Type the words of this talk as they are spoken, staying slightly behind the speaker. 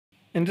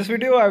In this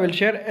video, I will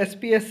share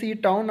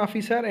SPSC Town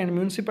Officer and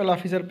Municipal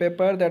Officer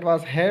paper that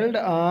was held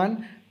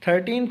on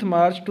 13th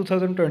March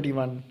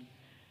 2021.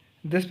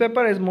 This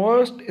paper is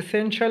most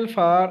essential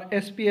for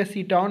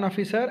SPSC Town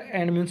Officer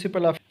and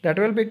Municipal Officer that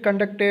will be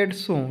conducted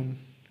soon.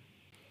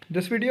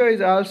 This video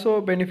is also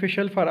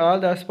beneficial for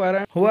all the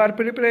aspirants who are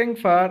preparing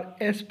for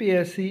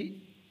SPSC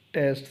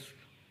tests.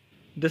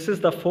 This is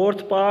the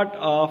fourth part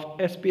of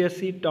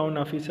SPSC Town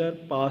Officer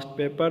past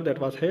paper that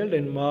was held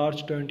in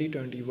March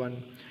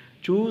 2021.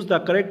 Choose the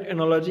correct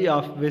analogy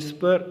of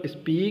whisper,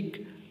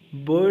 speak,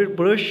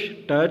 brush,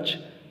 touch.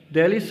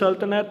 Delhi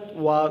Sultanate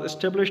was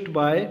established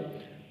by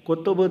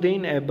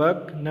Qutbuddin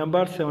Aibak.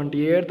 Number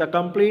 78. The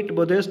complete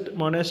Buddhist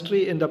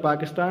monastery in the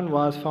Pakistan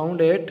was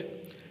founded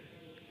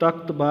at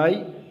Takht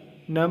by.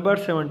 Number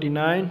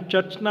 79.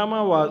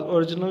 Chachnama was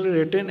originally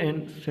written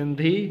in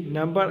Sindhi.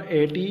 Number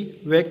 80.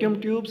 Vacuum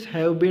tubes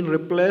have been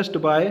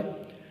replaced by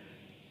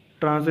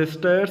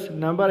transistors.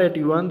 Number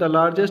 81. The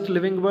largest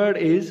living bird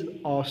is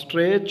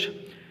ostrich.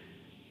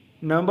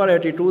 Number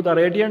 82. The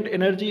radiant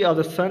energy of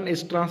the sun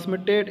is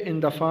transmitted in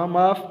the form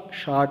of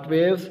short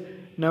waves.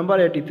 Number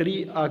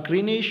 83. A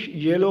greenish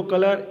yellow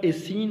color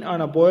is seen on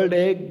a boiled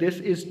egg. This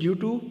is due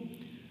to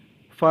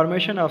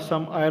formation of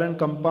some iron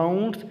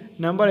compounds.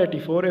 Number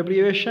 84.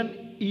 Abbreviation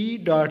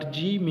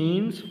E.G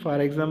means, for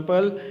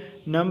example.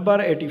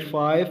 Number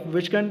 85.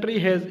 Which country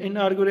has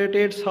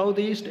inaugurated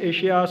Southeast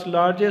Asia's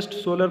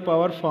largest solar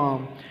power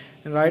farm?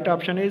 The right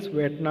option is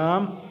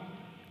Vietnam.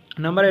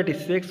 Number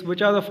 86.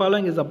 Which of the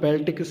following is a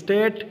Baltic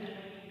state?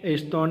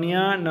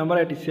 Estonia. Number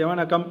 87.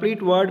 A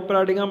complete word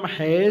paradigm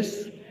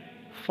has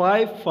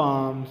 5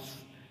 forms.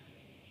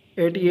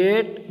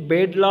 88.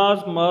 Bed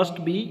laws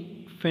must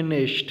be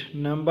finished.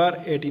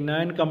 Number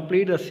 89.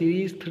 Complete the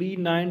series 3,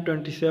 9,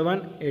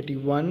 27,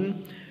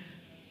 81.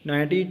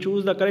 90.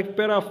 Choose the correct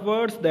pair of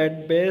words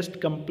that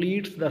best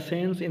completes the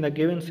sense in the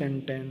given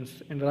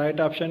sentence. And the right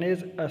option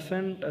is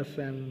ascent,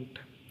 ascent.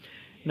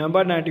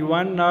 Number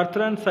 91.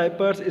 Northern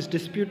Cyprus is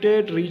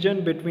disputed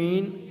region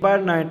between.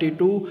 Number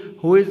 92.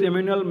 Who is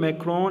Emmanuel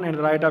Macron? And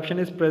the right option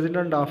is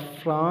President of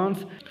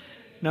France.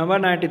 Number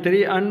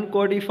 93.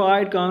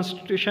 Uncodified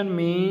constitution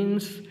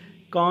means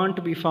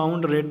can't be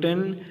found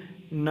written.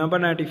 Number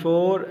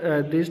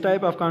 94. This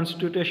type of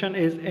constitution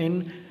is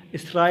in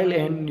Israel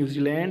and New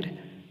Zealand.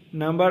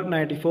 Number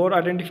 94.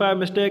 Identify a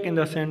mistake in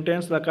the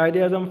sentence. The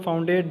Quaid-e-Azam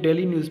founded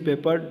daily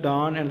newspaper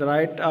Dawn, and the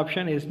right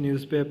option is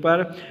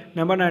newspaper.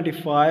 Number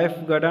 95.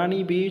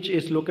 Gadani beach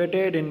is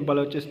located in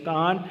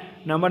Balochistan.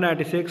 Number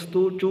 96.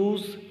 To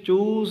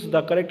choose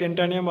the correct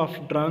antonym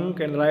of drunk,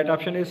 and the right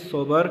option is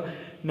sober.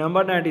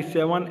 Number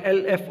 97.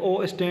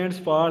 LFO stands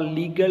for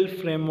Legal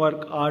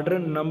Framework Order.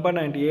 Number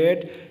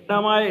 98.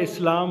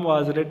 Nama-e-Islam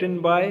was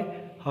written by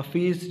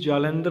Hafiz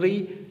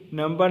Jalandhari.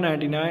 Number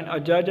 99.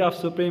 A judge of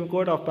Supreme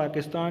Court of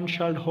Pakistan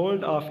shall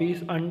hold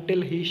office until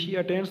he/she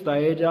attains the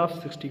age of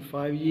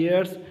 65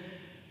 years.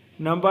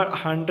 Number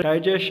 100.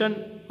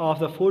 Digestion of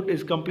the food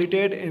is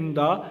completed in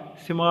the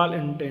small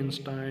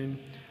intestine.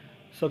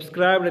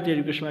 Subscribe to the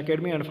Education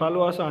Academy and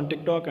follow us on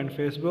TikTok and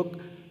Facebook.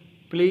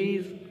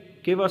 Please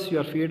give us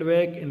your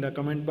feedback in the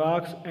comment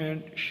box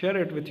and share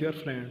it with your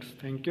friends.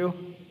 Thank you.